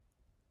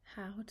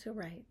How to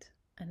write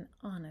an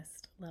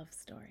honest love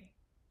story.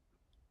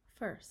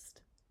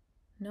 First,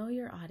 know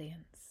your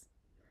audience.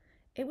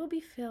 It will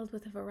be filled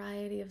with a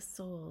variety of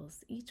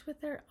souls, each with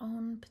their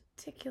own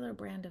particular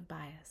brand of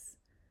bias.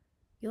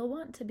 You'll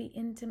want to be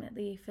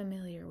intimately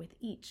familiar with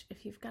each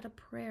if you've got a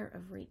prayer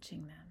of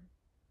reaching them.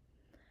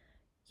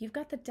 You've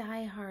got the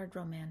die-hard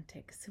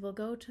romantics who will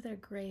go to their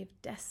grave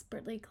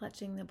desperately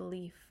clutching the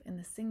belief in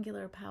the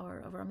singular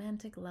power of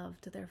romantic love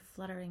to their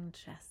fluttering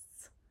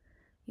chests.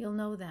 You'll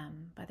know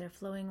them by their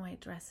flowing white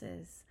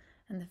dresses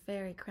and the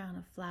fairy crown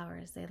of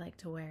flowers they like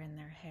to wear in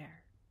their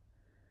hair.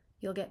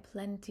 You'll get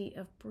plenty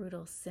of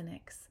brutal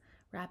cynics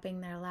wrapping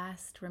their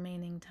last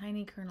remaining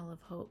tiny kernel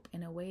of hope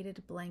in a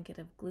weighted blanket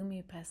of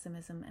gloomy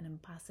pessimism and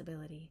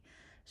impossibility,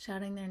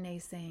 shouting their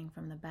naysaying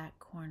from the back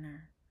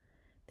corner.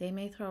 They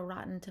may throw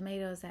rotten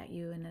tomatoes at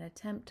you in an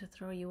attempt to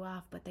throw you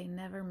off, but they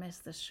never miss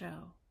the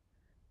show.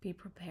 Be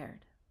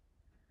prepared.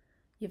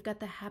 You've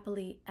got the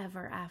happily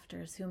ever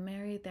afters who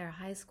married their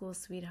high school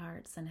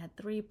sweethearts and had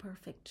 3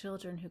 perfect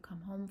children who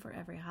come home for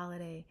every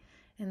holiday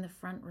in the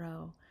front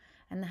row,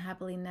 and the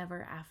happily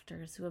never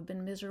afters who have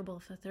been miserable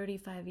for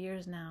 35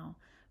 years now,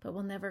 but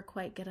will never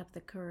quite get up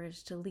the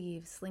courage to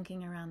leave,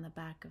 slinking around the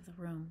back of the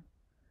room.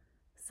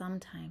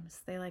 Sometimes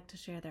they like to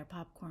share their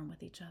popcorn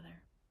with each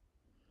other.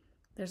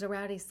 There's a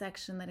rowdy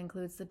section that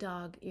includes the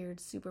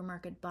dog-eared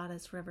supermarket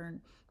bodice river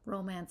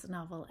romance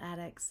novel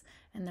addicts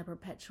and the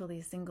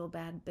perpetually single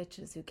bad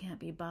bitches who can't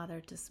be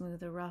bothered to smooth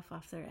the rough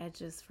off their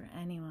edges for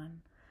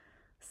anyone.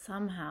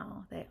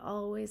 Somehow, they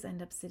always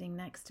end up sitting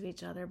next to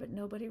each other, but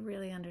nobody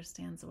really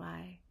understands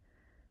why.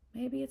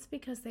 Maybe it's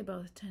because they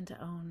both tend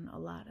to own a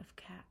lot of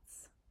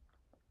cats.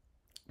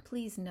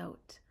 Please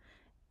note,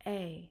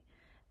 A,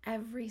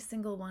 every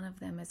single one of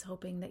them is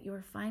hoping that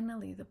you're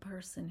finally the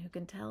person who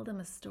can tell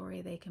them a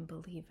story they can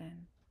believe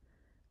in.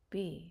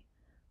 B,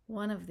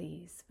 one of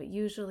these, but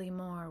usually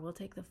more, will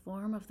take the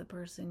form of the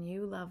person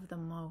you love the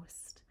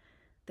most.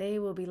 They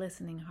will be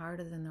listening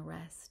harder than the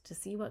rest to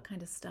see what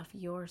kind of stuff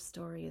your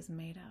story is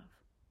made of.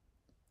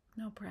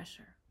 No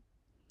pressure.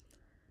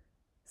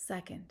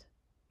 Second,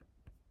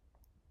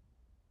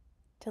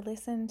 to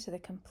listen to the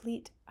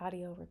complete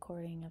audio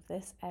recording of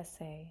this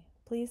essay,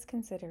 please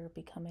consider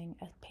becoming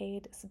a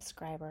paid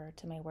subscriber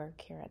to my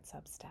work here at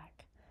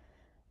Substack.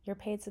 Your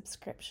paid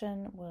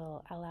subscription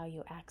will allow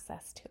you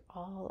access to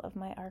all of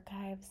my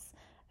archives,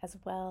 as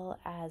well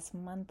as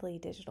monthly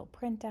digital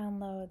print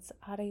downloads,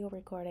 audio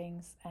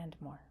recordings, and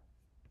more.